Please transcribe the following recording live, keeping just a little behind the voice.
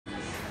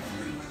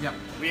Yep.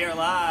 We are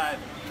live.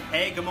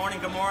 Hey, good morning,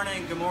 good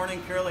morning, good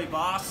morning, Curly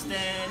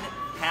Boston.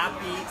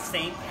 Happy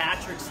St.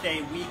 Patrick's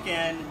Day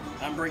weekend.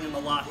 I'm bringing the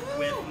luck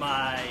with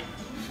my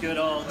good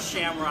old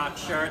shamrock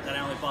shirt that I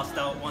only bust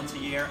out once a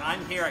year.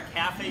 I'm here at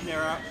Caffe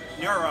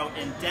Nero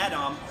in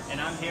Dedham, and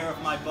I'm here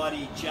with my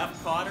buddy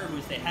Jeff Cotter,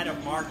 who's the head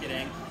of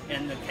marketing.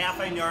 And the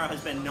Caffe Nero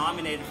has been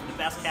nominated for the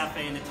best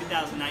cafe in the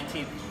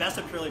 2019 Best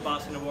of Curly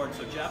Boston Award.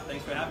 So Jeff,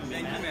 thanks for having me,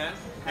 Thank man. you, man.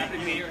 Happy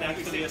to be here.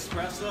 Thanks for the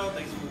espresso.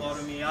 Thanks for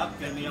loading me up,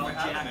 getting me all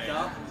jacked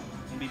up,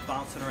 and be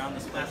bouncing around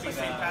this place. Happy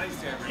St.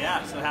 Patrick's Day, everyone.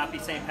 Yeah, so happy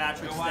St.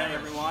 Patrick's Day,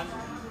 everyone.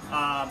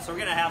 So we're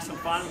going to have some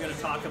fun. We're going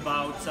to talk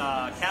about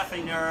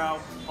Caffe Nero,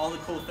 all the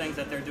cool things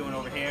that they're doing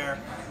over here.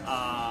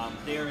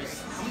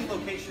 There's, how many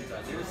locations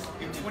are there?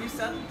 There's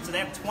 27. So they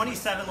have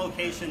 27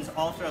 locations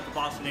all throughout the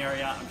Boston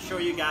area. I'm sure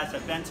you guys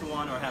have been to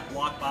one or have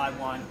walked by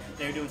one.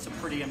 They're doing some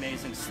pretty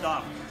amazing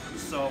stuff.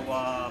 So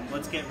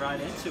let's get right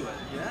into it.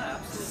 Yeah,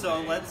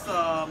 absolutely.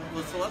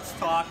 So let's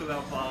talk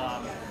about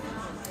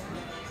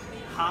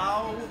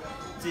how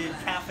did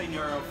Caffe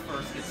Nero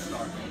first get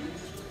started?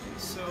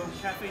 So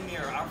Caffe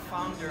Nero, our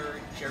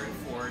founder, Jerry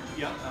Ford,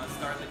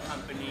 started the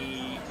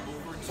company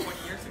over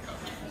 20 years ago,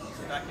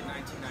 so back in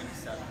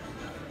 1997.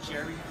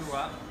 Jerry grew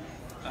up,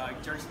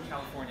 Jerry's from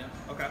California.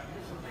 Okay.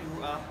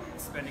 Grew up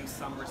spending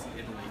summers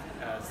in Italy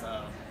as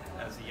a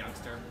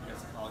youngster,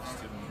 as a college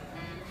student,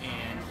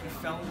 and he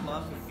fell in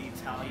love with the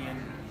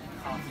Italian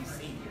coffee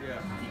scene. Yeah.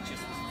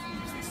 He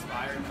was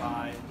inspired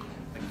by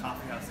the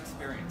coffee house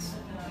experience,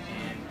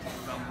 and he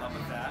fell in love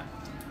with that.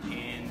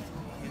 And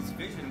his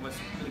vision was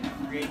to really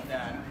create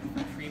that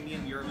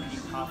premium European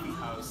coffee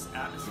house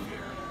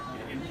atmosphere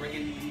and bring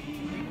it to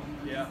people.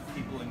 Yeah.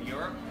 People in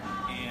Europe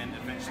and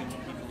eventually to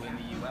people in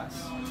the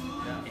US.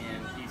 Yeah.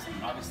 And he's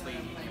obviously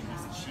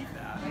he's achieved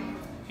that.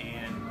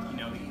 And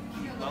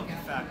he loved the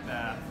fact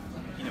that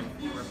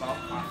we're about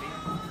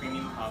coffee,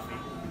 premium coffee,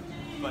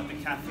 but the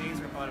cafes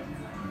are about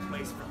a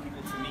place for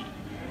people to meet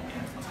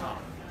and to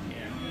talk.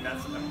 And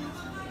that's a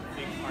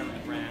big part of the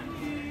brand.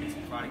 It's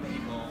providing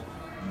people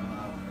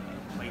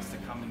a place to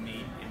come and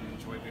meet and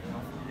enjoy good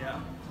coffee. Yeah.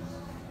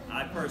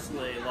 I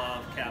personally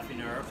love Caffe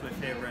Nero. It's my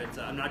favorite.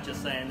 I'm not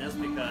just saying this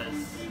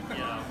because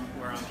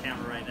we're on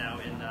camera right now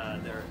in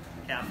their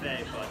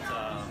cafe, but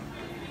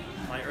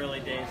my early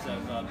days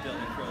of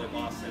building Curly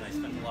Boston, I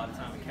spent a lot of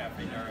time at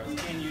Caffe Nero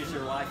and use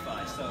your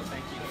Wi-Fi, so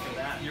thank you for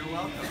that. You're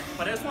welcome.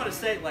 But I just want to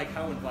say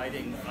how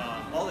inviting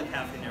all the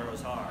Caffe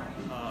Neros are,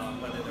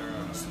 whether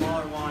they're a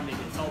smaller one,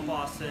 maybe in South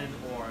Boston,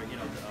 or a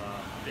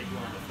big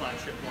one, a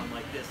flagship one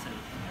like this,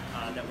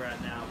 and that we're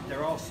at now.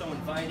 They're all so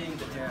inviting.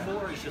 The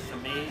decor is just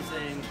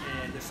amazing,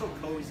 and they're so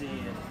cozy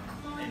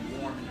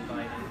and warm and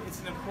inviting. It's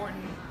an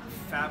important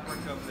fabric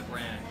of the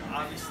brand.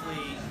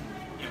 Obviously,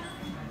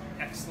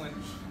 excellent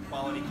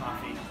quality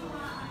coffee,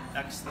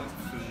 excellent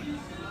food,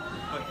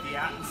 but the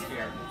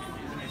atmosphere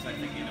is I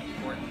think, an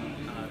important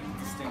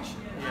distinction.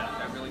 Yeah.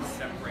 That really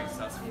separates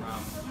us from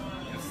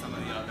some of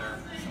the other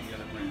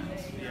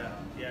brands. Yeah,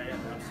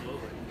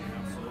 absolutely.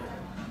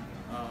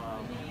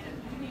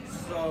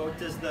 So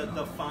does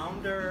the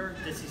founder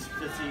does he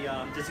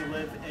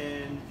live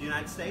in the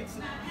United States?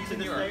 He's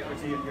in Europe. Or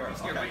is he in Europe?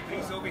 Okay.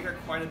 He's over here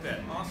quite a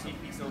bit. Awesome.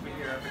 He's over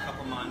here every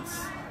couple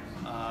months.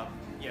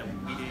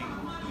 Leading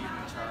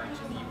in charge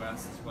in the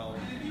U.S. as well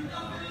as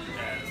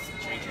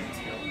JJ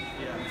Teal,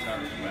 who's our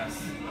U.S.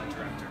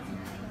 director.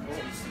 Cool.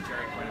 So you see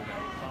Jerry quite a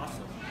bit.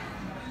 Awesome.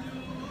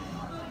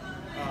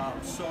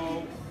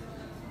 So,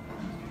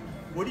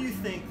 what do you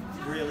think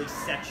really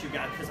sets you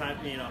guys? Because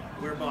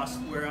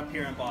we're up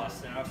here in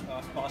Boston.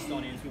 Us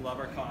Bostonians, we love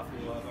our coffee.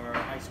 We love our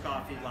iced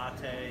coffee,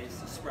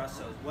 lattes,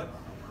 espressos. What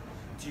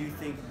do you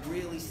think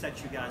really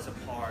sets you guys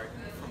apart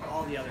from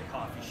all the other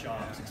coffee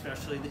shops,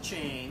 especially the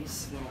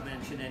chains? We won't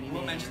mention any names.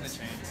 We'll mention the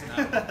chains.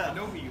 I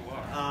know who you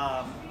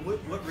are.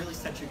 What really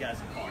sets you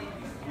guys apart?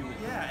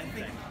 I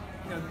think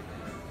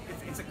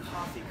it's a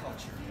coffee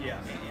culture. Yeah.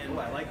 And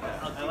I like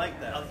that. I like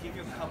that. I'll give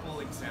you a couple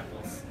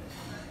examples.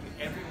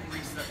 Every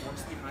barista that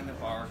works behind the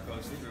bar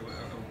goes through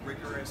a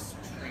rigorous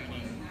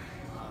training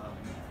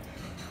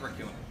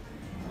curriculum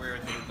where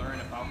they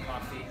learn about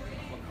coffee,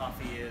 what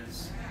coffee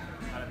is,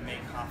 how to make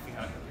coffee,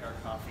 how to prepare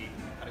coffee,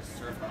 how to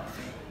serve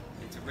coffee.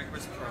 It's a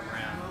rigorous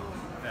program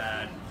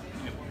that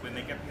when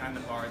they get behind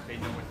the bar, they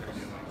know what they're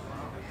doing.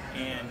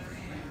 And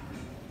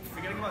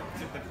forgetting about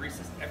the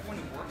baristas,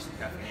 everyone who works at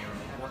Caffe Nero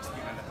works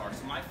behind the bar.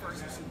 So my first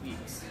 2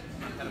 weeks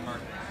at a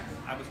market,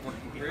 I was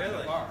working behind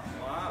the bar.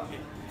 Wow. It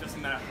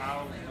doesn't matter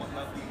what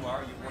level you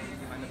are, you're working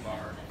behind the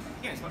bar.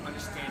 Again, it's about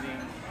understanding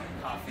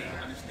coffee,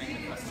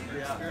 understanding the customer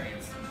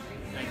experience.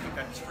 And I think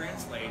that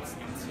translates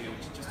into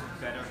just a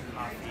better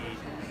coffee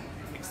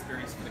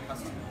experience for the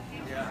customer.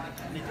 Yeah.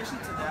 In addition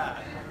to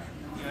that,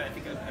 I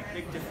think a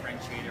big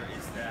differentiator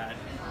is that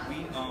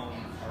we own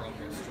our own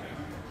roastery.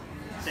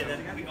 Say that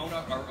again? We own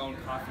our own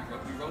coffee.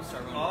 We roast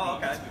our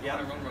own beans. We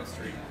own our own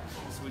roastery.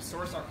 So we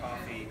source our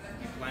coffee,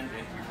 we blend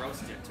it, we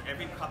roast it. So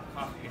every cup of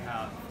coffee we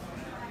have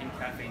in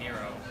Caffe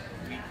Nero,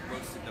 we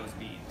roasted those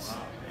beans.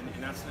 Wow.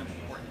 And that's an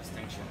important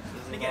distinction.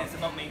 And again, it's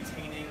about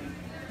maintaining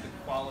the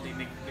quality,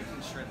 making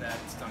sure that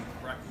it's done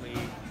correctly,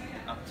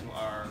 up to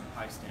our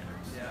high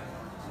standards. Yeah.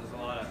 So there's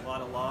a lot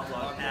of love, a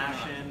lot of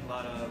passion, a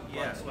lot of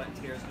blood, sweat, and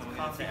tears going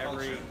into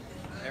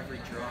every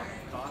drop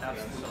of coffee.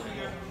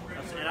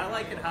 Absolutely. And I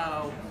like it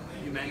how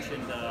you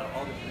mentioned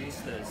all the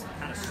baristas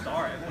kind of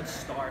start. Everyone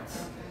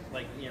starts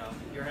like, you know,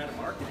 you're head of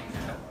marketing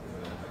now,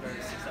 a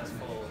very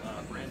successful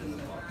brand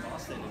in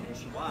Boston and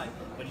nationwide,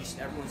 but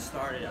everyone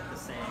started at the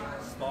same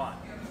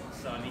spot.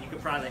 So I mean, you could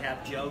probably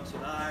have jokes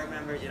with, I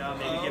remember, you know,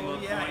 maybe give them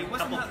a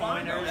couple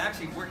pointers.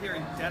 Actually, we're here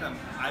in Dedham.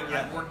 I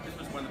worked. This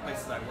was one of the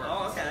places I worked.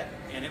 Oh, okay.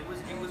 And it was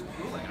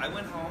grueling. I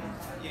went home.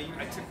 Yeah,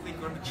 I typically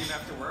go to the gym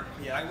after work.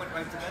 Yeah. I went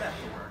right to bed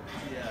after work.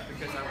 Yeah.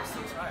 Because I was so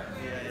tired.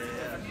 It's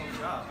a difficult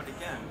job, but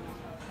again,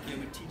 you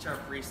know, we teach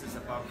our baristas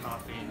about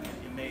coffee, and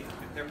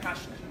they're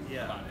passionate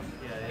about it.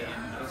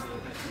 And those are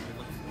the things we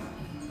look for.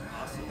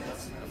 Awesome.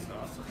 That's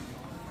awesome.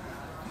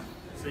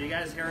 So you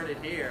guys heard it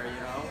here,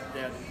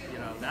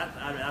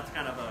 that's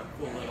kind of a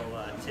cool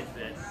little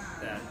tidbit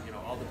that, you know,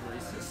 all the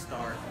baristas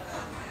start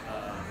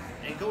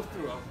and go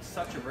through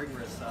such a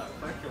rigorous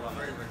curriculum.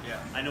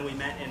 I know we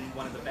met in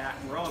one of the back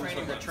rooms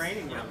with the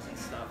training rooms and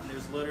stuff, and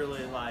there's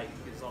literally like,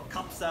 there's all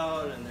cups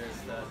out, and there's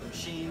the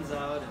machines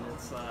out, and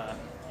it's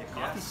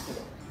coffee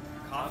school.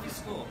 Coffee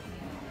school.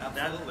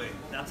 Absolutely.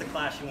 That's a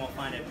class you won't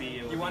find at BU.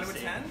 You want to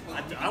attend?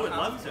 I would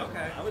love to.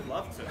 Okay. I would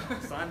love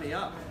to. Sign me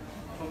up.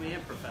 Put me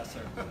in,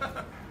 Professor.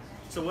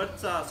 So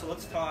let's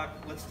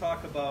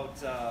talk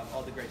about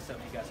all the great stuff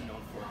you guys are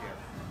known for here.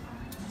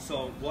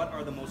 So what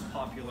are the most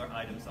popular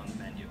items on the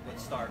menu?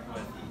 Let's start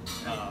with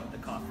the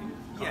coffee.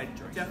 Yeah,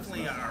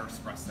 definitely our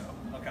espresso.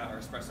 Okay. Our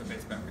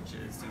espresso-based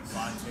beverages, the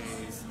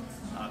lattes,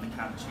 the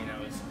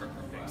cappuccinos are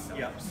big sellers.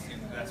 Yep.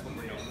 And that's what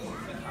we're known for.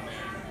 We come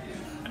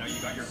in. I know you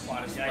got your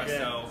quad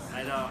espresso.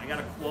 I know. I got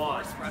a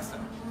quad espresso.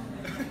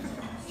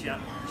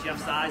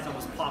 Jeff's eyes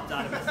almost popped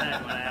out of his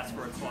head when I asked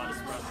for a quad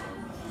espresso.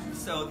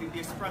 So the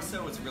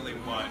espresso is really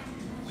what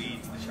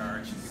leads the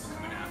charge. People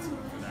come and ask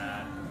for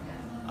that.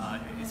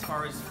 As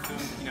far as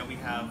food, you know, we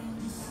have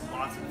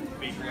lots of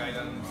bakery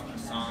items,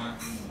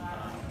 croissants.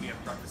 We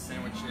have breakfast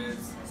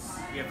sandwiches.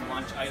 We have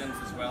lunch items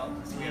as well.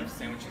 So we have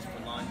sandwiches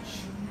for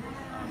lunch.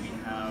 We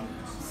have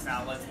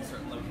salads in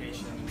certain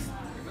locations.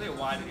 Really a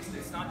wide.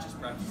 It's not just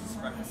breakfast. It's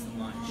breakfast and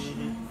lunch.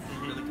 You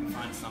really can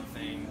find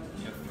something,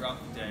 you know, throughout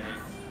the day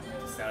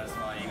to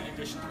satisfy you, in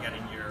addition to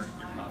getting your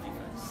coffee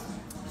fix.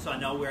 So I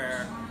know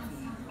where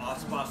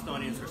us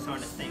Bostonians are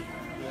starting to think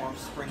warm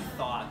spring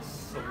thoughts.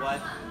 So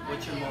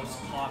what's your most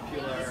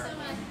popular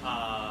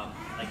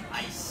like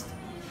iced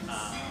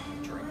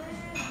drink?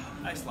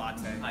 Iced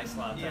latte. Iced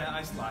latte. Yeah,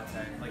 iced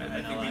latte. Like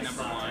I think we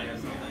number one or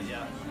something.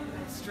 Yeah.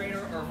 Straight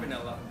or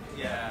vanilla.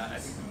 Yeah, I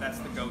think that's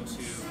the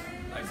go-to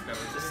iced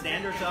beverage. The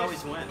standards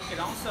always win. And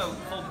also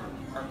cold brew.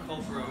 Our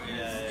cold brew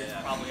is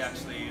probably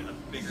actually a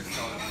bigger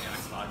seller than the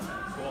iced latte.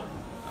 Cool.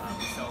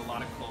 We sell a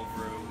lot of cold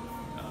brew.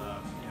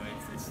 You know,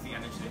 it's the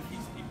energy that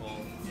keeps people,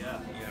 you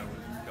know,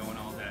 going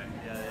all day.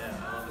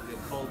 Yeah. I love a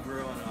good cold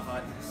brew on a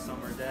hot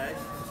summer day.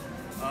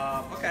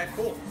 Okay,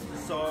 cool.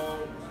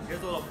 So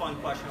here's a little fun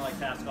question I like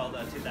to ask all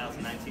the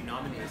 2019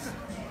 nominees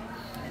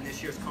in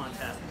this year's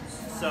contest.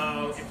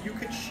 So if you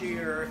could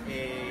share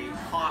a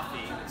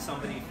coffee with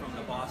somebody from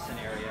the Boston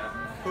area,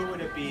 who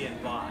would it be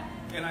and why?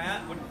 And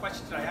what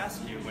question did I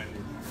ask you when?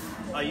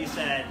 Oh, you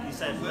said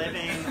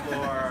living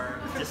or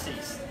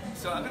deceased.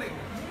 So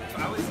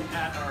I was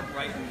at our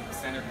Brighton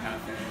Center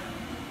Caffe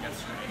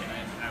yesterday,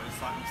 and I was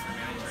talking to the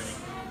manager, and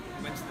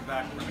he went to the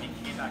back room, and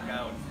he came back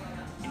out,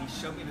 and he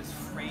showed me this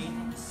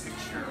framed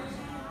picture,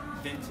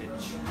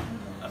 vintage,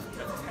 of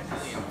Ted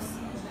Williams.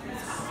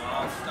 It's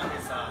Hall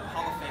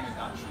of Fame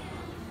induction.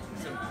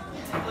 So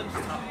Ted Williams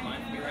is top of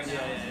mind for me right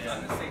now. So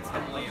I'm going to say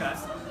Ted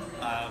Williams.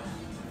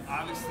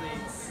 Obviously,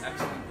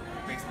 excellent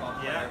baseball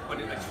player, but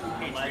a true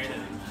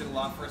patriot, did a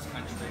lot for his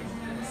country.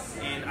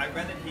 And I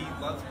read that he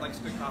likes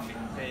good coffee.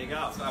 There you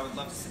go. So I would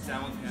love to sit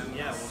down with him.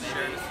 Yeah, well,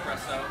 share an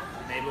espresso.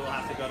 Maybe we'll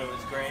have to go to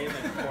his grave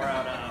and pour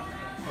out an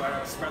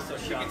espresso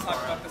shot. We can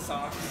talk about the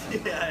socks.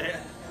 Yeah.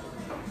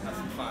 Have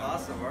some fun.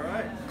 Awesome. All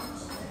right.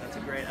 That's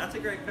a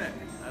great pick.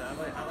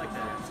 I like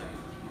that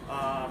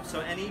answer.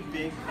 So any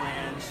big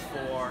plans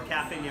for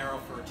Caffe Nero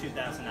for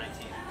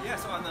 2019? Yeah,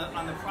 so on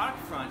the product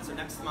front, so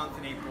next month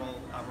in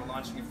April, we're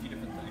launching a few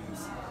different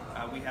things.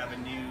 We have a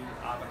new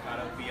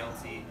avocado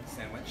BLT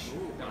sandwich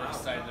that we're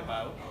excited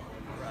about.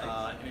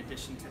 Right. In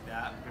addition to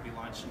that, we're going to be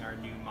launching our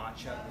new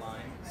matcha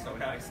line, so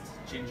an iced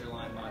ginger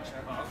lime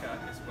matcha,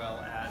 as well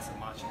as a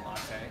matcha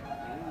latte.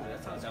 Ooh,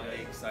 that sounds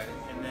really exciting.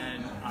 And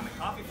then on the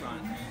coffee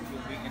front,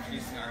 we'll be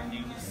introducing our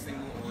new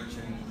single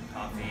origin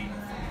coffee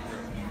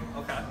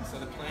brew. Okay. So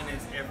the plan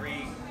is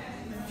every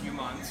few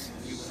months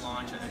we will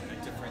launch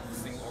a different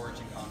single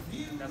origin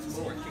coffee. That's cool.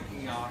 So we're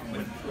kicking off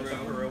with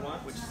Peru one,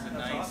 which is a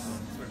nice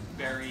sort of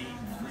berry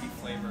fruity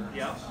flavor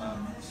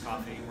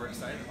coffee. We're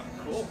excited about it.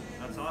 Cool.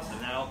 That's awesome.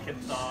 That all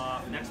kicks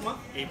off next month?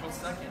 April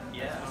 2nd.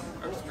 Yeah.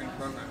 Our spring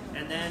program.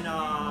 And then,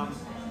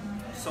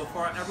 so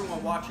for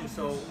everyone watching,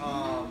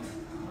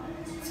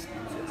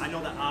 I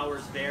know the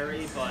hours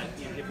vary, but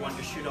if you wanted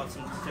to shoot out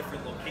some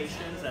different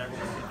locations that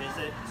everyone can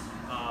visit,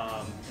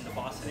 in the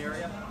Boston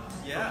area?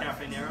 Yeah. For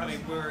Caffe Nero? I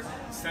mean, we're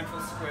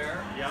Central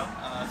Square,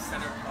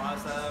 Center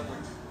Plaza,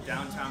 we're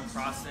Downtown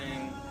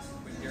Crossing,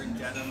 we're here in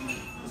Dedham.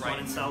 There's one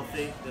in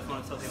Southie. There's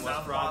one in Southie in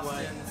West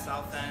Broadway. Boston,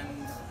 South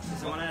End.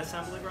 Is there one at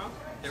Assembly Row?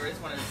 There is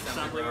one at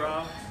Assembly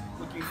Row.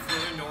 Looking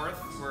further north,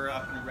 we're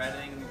up in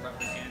Reading, we're up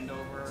in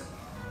Andover.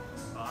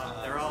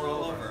 They're all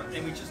over.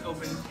 And we just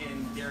opened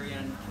in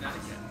Darien,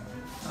 Connecticut.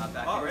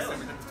 Back in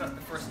December. That's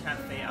the first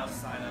cafe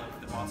outside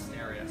of the Boston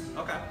area.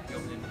 Okay. We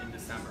opened in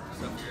December.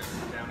 So if you're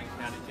down in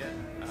Connecticut,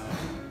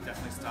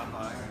 definitely stop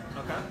by.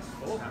 Okay.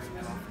 Cool. Have some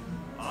coffee.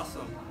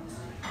 Awesome.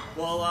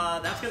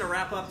 Well, that's going to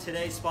wrap up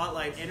today's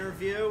Spotlight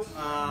interview.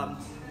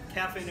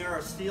 Caffe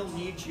Nero still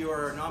needs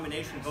your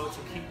nomination votes,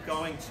 so keep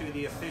going to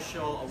the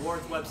official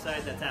awards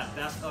website. That's at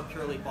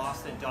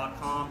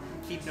bestofcurlyboston.com.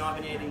 Keep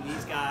nominating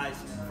these guys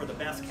for the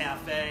best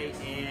cafe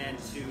and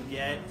to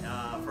get,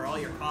 for all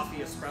your coffee,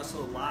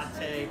 espresso,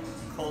 latte,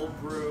 cold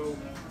brew,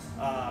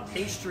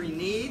 pastry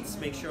needs.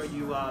 Make sure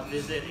you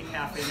visit a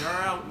Caffe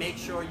Nero. Make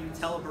sure you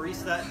tell a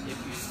barista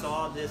if you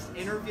saw this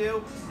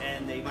interview,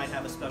 and they might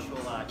have a special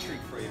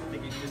treat for you.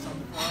 Think you can do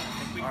something for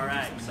us? All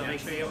right, so make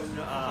sure you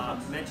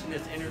mention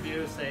this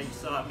interview, say you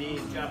saw me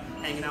and Jeff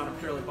hanging out in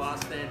Purely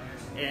Boston,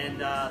 and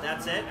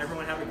that's it.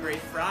 Everyone have a great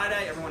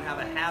Friday. Everyone have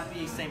a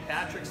happy St.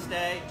 Patrick's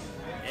Day,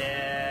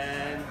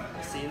 and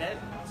see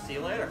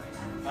you later.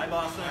 Bye,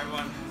 Boston. Bye,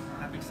 everyone.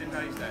 Happy St.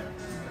 Patty's Day.